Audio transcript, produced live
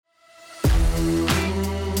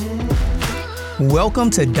Welcome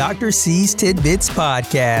to Dr. C's Tidbits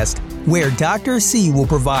Podcast, where Dr. C will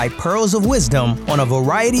provide pearls of wisdom on a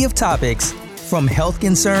variety of topics, from health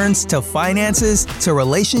concerns to finances to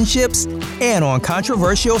relationships, and on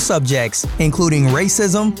controversial subjects, including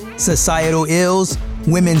racism, societal ills,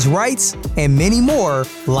 women's rights, and many more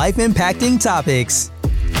life-impacting topics.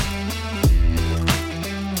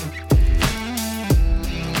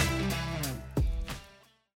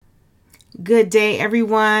 Good day,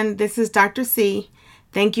 everyone. This is Dr. C.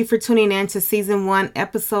 Thank you for tuning in to Season 1,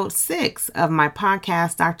 Episode 6 of my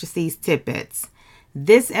podcast, Dr. C's Tidbits.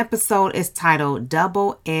 This episode is titled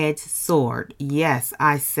Double-Edged Sword. Yes,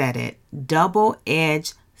 I said it.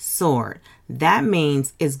 Double-Edged Sword. That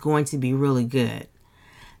means it's going to be really good.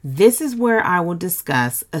 This is where I will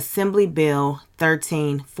discuss Assembly Bill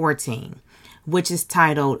 1314, which is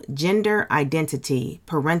titled Gender Identity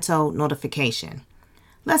Parental Notification.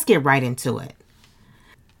 Let's get right into it.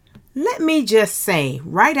 Let me just say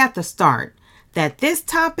right at the start that this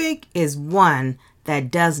topic is one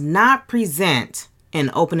that does not present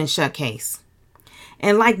an open and shut case.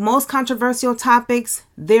 And like most controversial topics,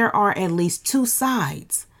 there are at least two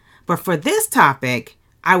sides. But for this topic,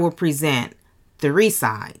 I will present three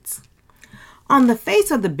sides. On the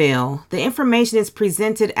face of the bill, the information is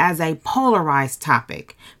presented as a polarized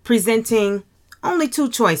topic, presenting only two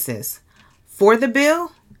choices: for the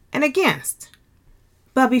bill and against.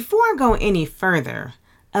 But before I go any further,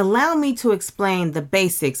 allow me to explain the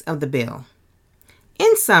basics of the bill.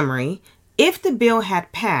 In summary, if the bill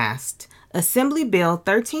had passed, Assembly Bill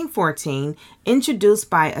 1314, introduced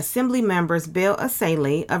by Assembly members Bill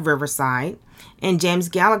Essayli of Riverside and James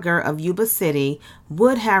Gallagher of Yuba City,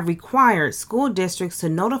 would have required school districts to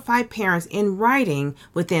notify parents in writing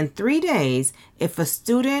within 3 days if a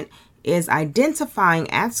student is identifying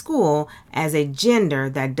at school as a gender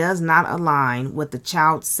that does not align with the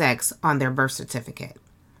child's sex on their birth certificate.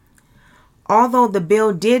 Although the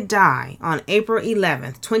bill did die on April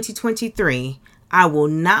 11th, 2023, I will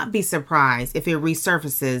not be surprised if it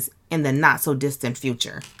resurfaces in the not-so-distant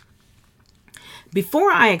future. Before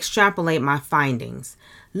I extrapolate my findings,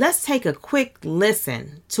 let's take a quick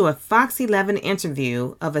listen to a Fox 11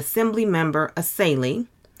 interview of Assembly member Essayli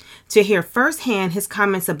to hear firsthand his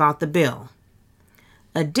comments about the bill.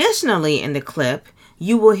 Additionally, in the clip,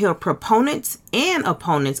 you will hear proponents and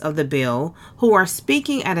opponents of the bill who are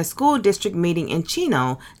speaking at a school district meeting in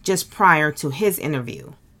Chino just prior to his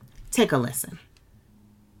interview. Take a listen.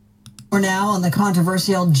 We're now on the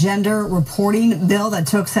controversial gender reporting bill that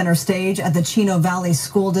took center stage at the Chino Valley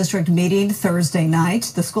School District meeting Thursday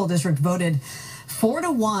night. The school district voted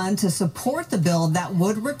 4-1 to support the bill that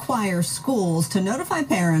would require schools to notify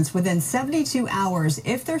parents within 72 hours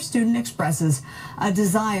if their student expresses a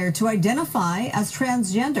desire to identify as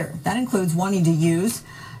transgender. That includes wanting to use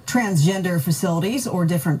transgender facilities or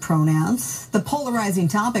different pronouns. The polarizing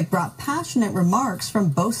topic brought passionate remarks from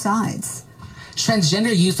both sides.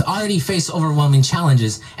 Transgender youth already face overwhelming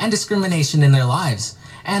challenges and discrimination in their lives,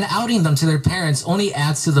 and outing them to their parents only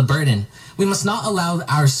adds to the burden. We must not allow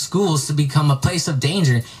our schools to become a place of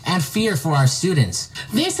danger and fear for our students.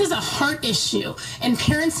 This is a heart issue, and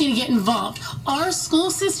parents need to get involved. Our school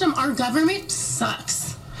system, our government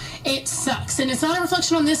sucks. It sucks, and it's not a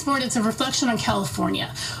reflection on this board, it's a reflection on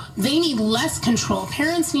California. They need less control.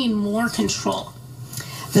 Parents need more control.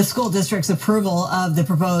 The school district's approval of the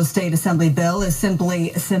proposed state assembly bill is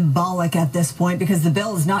simply symbolic at this point because the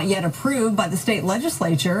bill is not yet approved by the state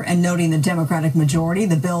legislature, and noting the Democratic majority,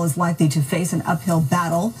 the bill is likely to face an uphill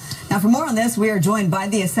battle. Now, for more on this, we are joined by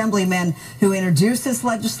the assemblyman who introduced this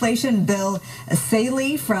legislation, Bill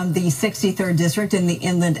Essayli from the 63rd District in the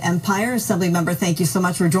Inland Empire. Assembly member, thank you so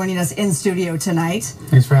much for joining us in studio tonight.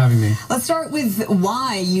 Thanks for having me. Let's start with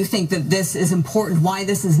why you think that this is important, why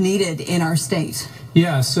this is needed in our state.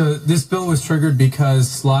 Yeah, so this bill was triggered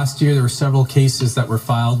because last year there were several cases that were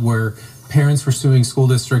filed where parents were suing school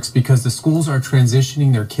districts because the schools are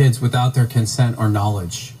transitioning their kids without their consent or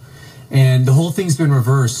knowledge. And the whole thing's been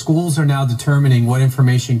reversed. Schools are now determining what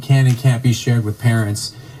information can and can't be shared with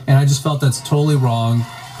parents. And I just felt that's totally wrong.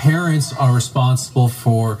 Parents are responsible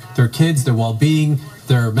for their kids, their well-being,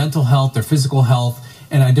 their mental health, their physical health.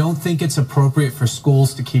 And I don't think it's appropriate for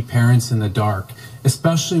schools to keep parents in the dark,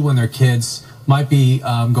 especially when their kids might be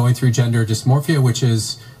going through gender dysmorphia, which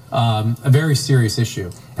is a very serious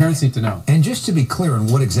issue. Parents need to know. And just to be clear on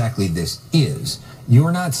what exactly this is,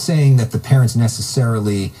 you're not saying that the parents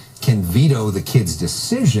necessarily can veto the kid's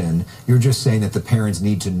decision. You're just saying that the parents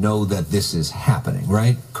need to know that this is happening,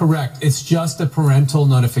 right? Correct. It's just a parental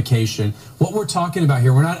notification. What we're talking about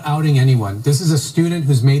here, we're not outing anyone. This is a student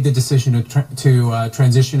who's made the decision to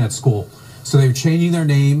transition at school. So they're changing their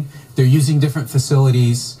name, they're using different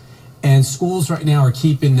facilities, and schools right now are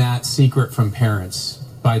keeping that secret from parents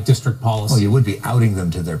by district policy. Well, you would be outing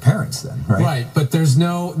them to their parents then, right? Right, but there's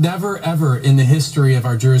never ever in the history of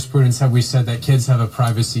our jurisprudence have we said that kids have a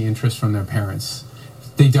privacy interest from their parents.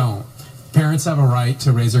 They don't. Parents have a right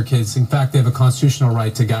to raise their kids. In fact, they have a constitutional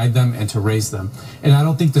right to guide them and to raise them. And I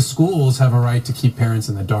don't think the schools have a right to keep parents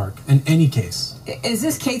in the dark in any case. Is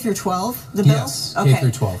this K through 12, the bill? Yes, K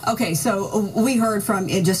through 12. Okay, so we heard from,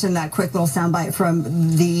 just in that quick little soundbite from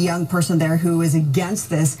the young person there who is against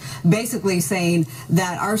this, basically saying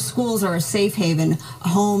that our schools are a safe haven,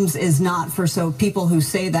 homes is not. For so people who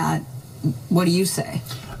say that, what do you say?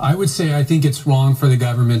 I would say I think it's wrong for the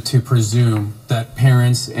government to presume that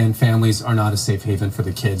parents and families are not a safe haven for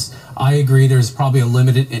the kids. I agree there's probably a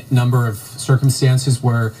limited number of circumstances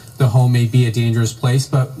where the home may be a dangerous place,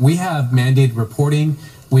 but we have mandated reporting,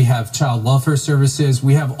 we have child welfare services,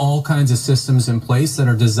 we have all kinds of systems in place that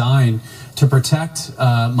are designed to protect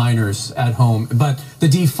minors at home. But the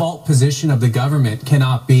default position of the government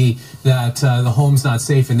cannot be that the home's not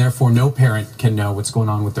safe and therefore no parent can know what's going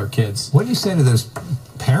on with their kids. What do you say to those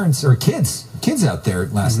parents or kids out there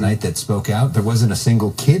last night that spoke out? There wasn't a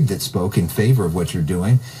single kid that spoke in favor of what you're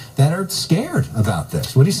doing that are scared about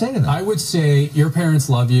this. What do you say to them? I would say your parents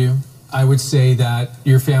love you. I would say that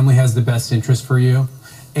your family has the best interest for you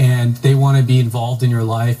and they want to be involved in your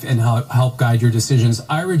life and help guide your decisions.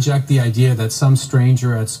 I reject the idea that some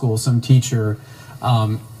stranger at school, some teacher,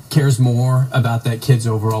 cares more about that kid's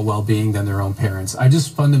overall well-being than their own parents. I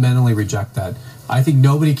just fundamentally reject that. I think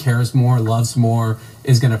nobody cares more, loves more,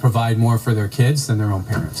 is going to provide more for their kids than their own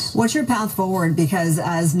parents. What's your path forward? Because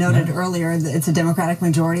as noted earlier, it's a Democratic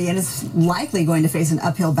majority and it's likely going to face an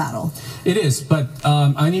uphill battle. It is, but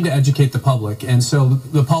I need to educate the public. And so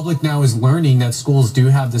the public now is learning that schools do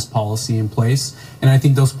have this policy in place. And I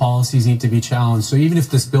think those policies need to be challenged. So even if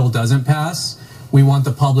this bill doesn't pass, we want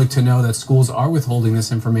the public to know that schools are withholding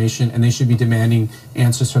this information and they should be demanding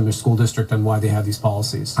answers from their school district on why they have these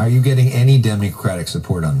policies. Are you getting any Democratic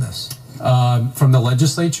support on this? From the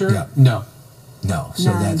legislature? Yeah. No. No.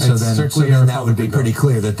 So then that would be pretty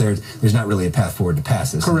clear that there's not really a path forward to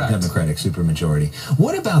pass this. Correct. Democratic supermajority.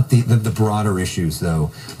 What about the broader issues,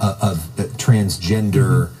 though, of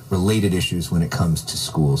transgender related issues when it comes to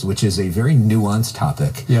schools, which is a very nuanced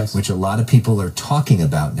topic, yes, which a lot of people are talking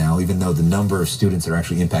about now, even though the number of students that are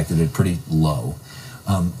actually impacted is pretty low.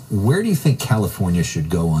 Where do you think California should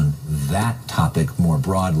go on that topic more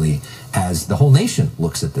broadly as the whole nation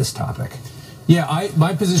looks at this topic? Yeah,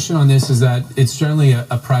 my position on this is that it's generally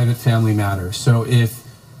a private family matter. So if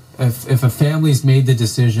a family's made the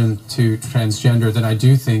decision to transgender, then I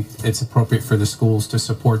do think it's appropriate for the schools to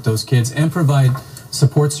support those kids and provide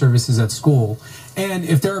support services at school. And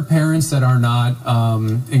if there are parents that are not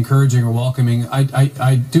encouraging or welcoming,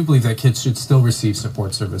 I do believe that kids should still receive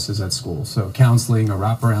support services at school. So counseling or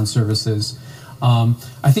wraparound services.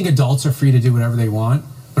 I think adults are free to do whatever they want,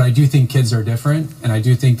 but I do think kids are different. And I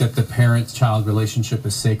do think that the parent-child relationship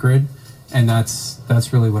is sacred. And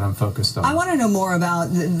that's really what I'm focused on. I want to know more about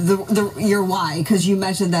your why, because you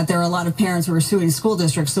mentioned that there are a lot of parents who are suing school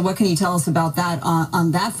districts. So what can you tell us about that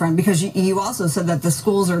on that front? Because you also said that the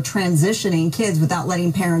schools are transitioning kids without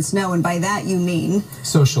letting parents know. And by that, you mean?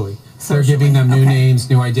 Socially. They're giving them new names,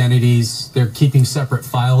 new identities. They're keeping separate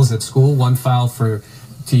files at school, one file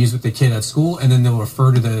to use with the kid at school, and then they'll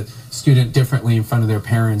refer to the student differently in front of their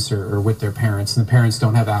parents or with their parents, and the parents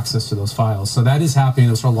don't have access to those files. So that is happening.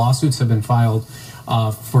 Those lawsuits have been filed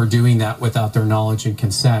for doing that without their knowledge and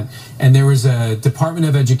consent. And there was a Department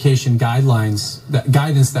of Education guidance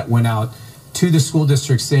that went out to the school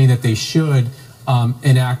districts saying that they should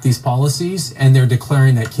enact these policies, and they're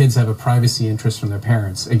declaring that kids have a privacy interest from their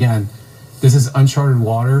parents. Again, this is uncharted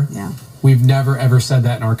water. Yeah. We've never, ever said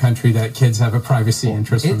that in our country, that kids have a privacy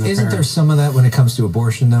interest from their parents. Isn't there some of that when it comes to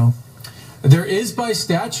abortion, though? There is by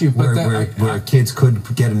statute, but where kids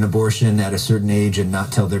could get an abortion at a certain age and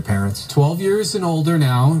not tell their parents? 12 years and older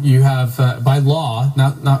now, you have, by law,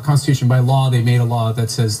 not Constitution, by law, they made a law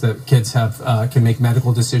that says that kids can make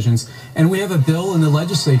medical decisions. And we have a bill in the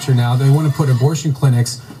legislature now, they want to put abortion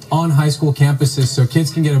clinics on high school campuses so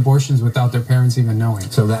kids can get abortions without their parents even knowing.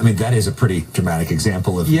 So that is a pretty dramatic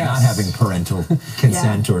example of not having parental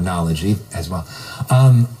consent or knowledge as well.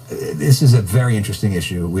 This is a very interesting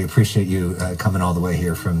issue. We appreciate you coming all the way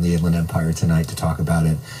here from the Inland Empire tonight to talk about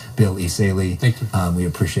it. Bill Essayli, thank you. We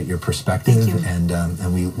appreciate your perspective,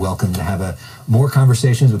 and we welcome to have more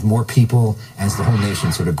conversations with more people as the whole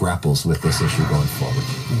nation sort of grapples with this issue going forward.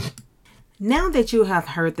 Now that you have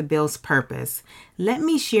heard the bill's purpose, let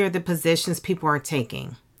me share the positions people are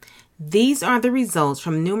taking. These are the results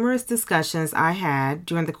from numerous discussions I had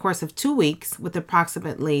during the course of 2 weeks with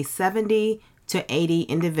approximately 70 to 80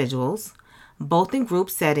 individuals, both in group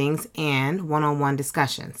settings and one-on-one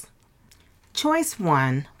discussions. Choice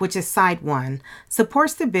 1, which is Side 1,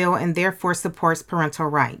 supports the bill and therefore supports parental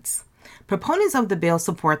rights. Proponents of the bill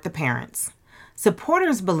support the parents.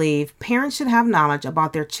 Supporters believe parents should have knowledge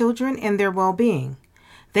about their children and their well-being.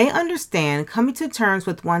 They understand coming to terms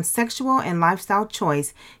with one's sexual and lifestyle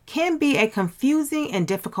choice can be a confusing and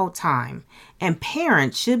difficult time, and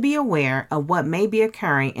parents should be aware of what may be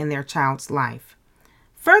occurring in their child's life.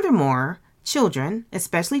 Furthermore, children,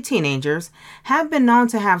 especially teenagers, have been known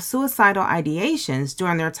to have suicidal ideations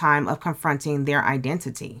during their time of confronting their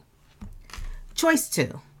identity. Choice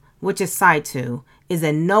 2, which is Side 2, is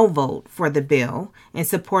a no vote for the bill in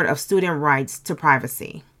support of student rights to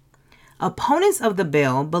privacy. Opponents of the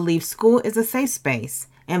bill believe school is a safe space,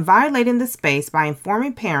 and violating the space by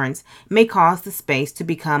informing parents may cause the space to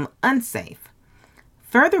become unsafe.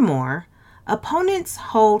 Furthermore, opponents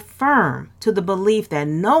hold firm to the belief that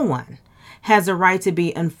no one has a right to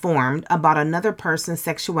be informed about another person's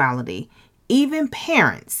sexuality, even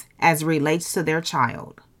parents, as it relates to their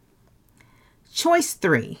child. Choice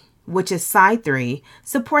 3, which is Side 3,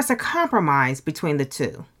 supports a compromise between the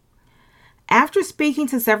two. After speaking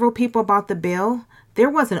to several people about the bill, there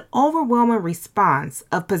was an overwhelming response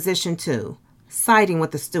of Position 2, siding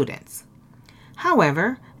with the students.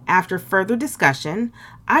 However, after further discussion,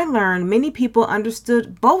 I learned many people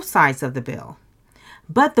understood both sides of the bill.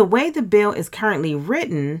 But the way the bill is currently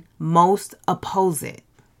written, most oppose it.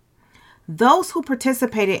 Those who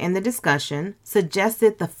participated in the discussion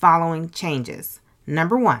suggested the following changes.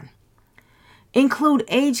 Number 1, include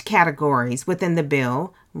age categories within the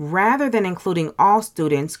bill rather than including all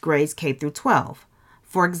students grades K through 12.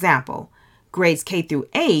 For example, grades K through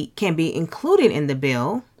 8 can be included in the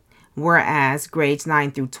bill, whereas grades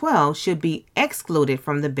 9 through 12 should be excluded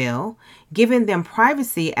from the bill, giving them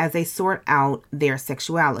privacy as they sort out their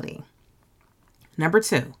sexuality. Number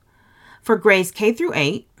 2, for grades K through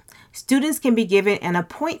 8, students can be given an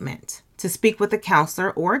appointment to speak with a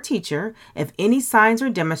counselor or a teacher if any signs are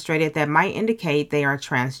demonstrated that might indicate they are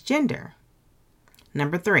transgender.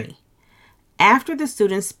 Number 3, after the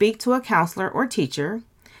students speak to a counselor or teacher,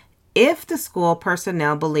 if the school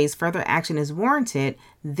personnel believes further action is warranted,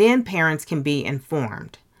 then parents can be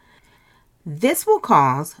informed. This will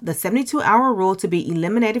cause the 72-hour rule to be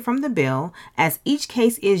eliminated from the bill, as each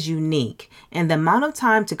case is unique, and the amount of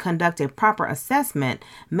time to conduct a proper assessment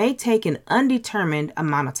may take an undetermined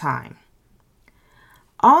amount of time.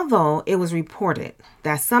 Although it was reported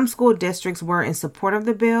that some school districts were in support of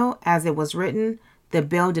the bill as it was written, the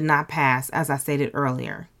bill did not pass, as I stated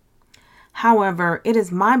earlier. However, it is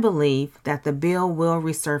my belief that the bill will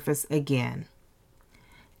resurface again.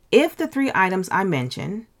 If the 3 items I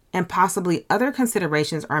mentioned, and possibly other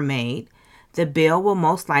considerations are made, the bill will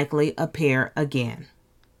most likely appear again.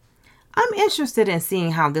 I'm interested in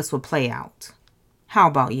seeing how this will play out. How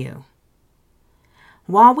about you?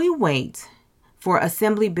 While we wait for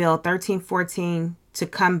Assembly Bill 1314 to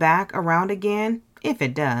come back around again, if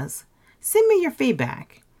it does, send me your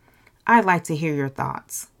feedback. I'd like to hear your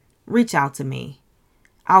thoughts. Reach out to me.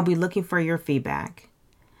 I'll be looking for your feedback.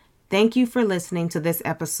 Thank you for listening to this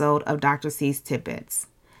episode of Dr. C's Tidbits.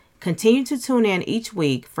 Continue to tune in each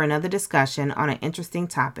week for another discussion on an interesting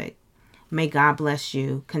topic. May God bless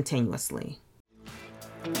you continuously.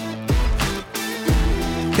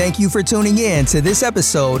 Thank you for tuning in to this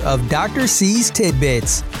episode of Dr. C's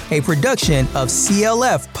Tidbits, a production of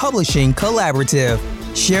CLF Publishing Collaborative.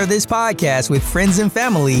 Share this podcast with friends and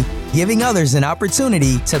family, giving others an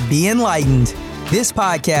opportunity to be enlightened. This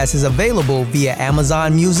podcast is available via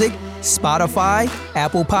Amazon Music, Spotify,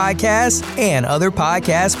 Apple Podcasts, and other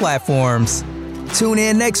podcast platforms. Tune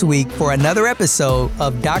in next week for another episode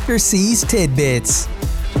of Dr. C's Tidbits.